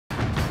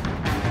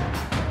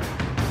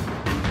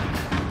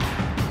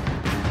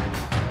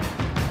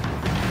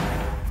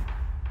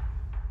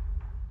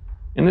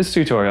In this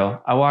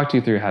tutorial, I walked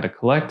you through how to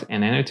collect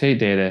and annotate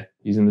data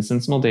using the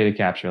SensiML Data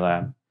Capture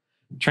Lab,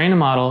 train a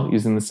model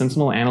using the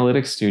SensiML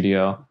Analytics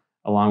Studio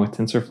along with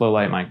TensorFlow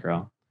Lite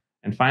Micro,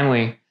 and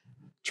finally,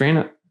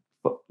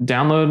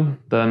 download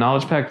the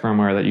Knowledge Pack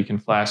firmware that you can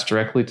flash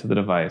directly to the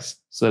device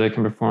so that it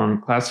can perform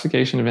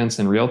classification events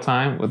in real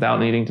time without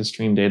needing to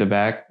stream data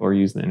back or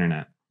use the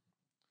internet.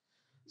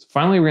 So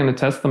finally, we're going to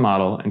test the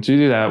model, and to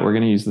do that, we're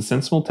going to use the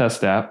SensiML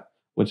Test app,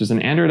 which is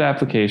an Android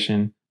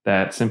application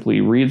that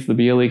simply reads the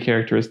BLE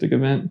characteristic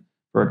event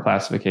for a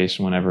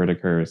classification whenever it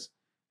occurs.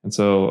 And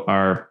so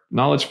our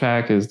knowledge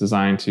pack is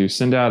designed to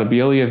send out a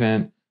BLE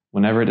event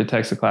whenever it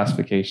detects a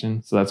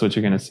classification. So that's what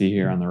you're going to see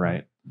here on the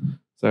right.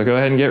 So go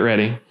ahead and get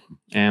ready,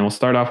 and we'll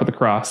start off with a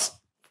cross.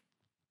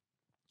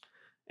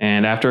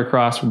 And after a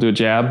cross, we'll do a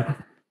jab,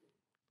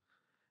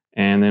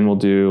 and then we'll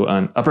do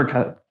an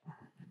uppercut,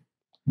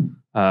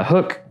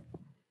 hook,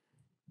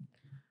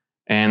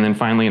 and then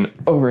finally an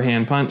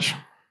overhand punch.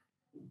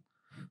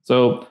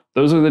 So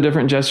those are the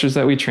different gestures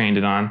that we trained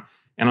it on.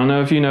 And I don't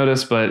know if you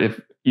noticed, but if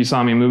you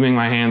saw me moving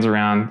my hands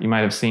around, you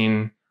might have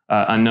seen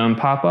unknown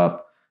pop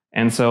up.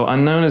 And so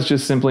unknown is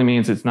just simply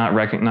means it's not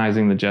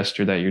recognizing the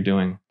gesture that you're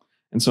doing.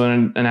 And so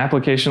in an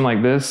application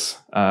like this,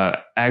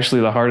 actually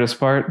the hardest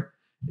part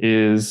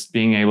is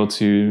being able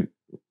to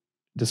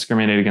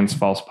discriminate against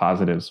false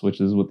positives,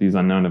 which is what these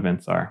unknown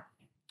events are.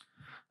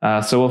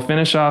 So we'll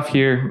finish off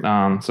here.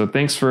 So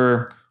thanks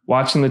for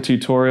watching the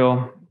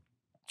tutorial.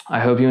 I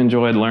hope you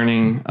enjoyed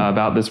learning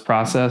about this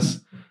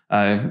process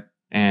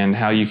and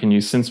how you can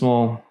use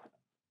SensiML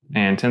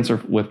and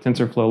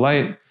TensorFlow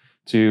Lite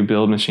to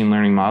build machine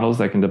learning models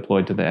that can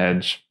deploy to the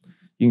edge.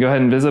 You can go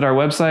ahead and visit our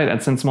website at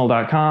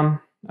sensiml.com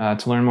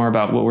to learn more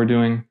about what we're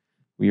doing.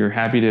 We are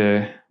happy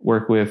to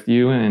work with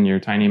you and your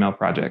TinyML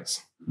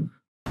projects.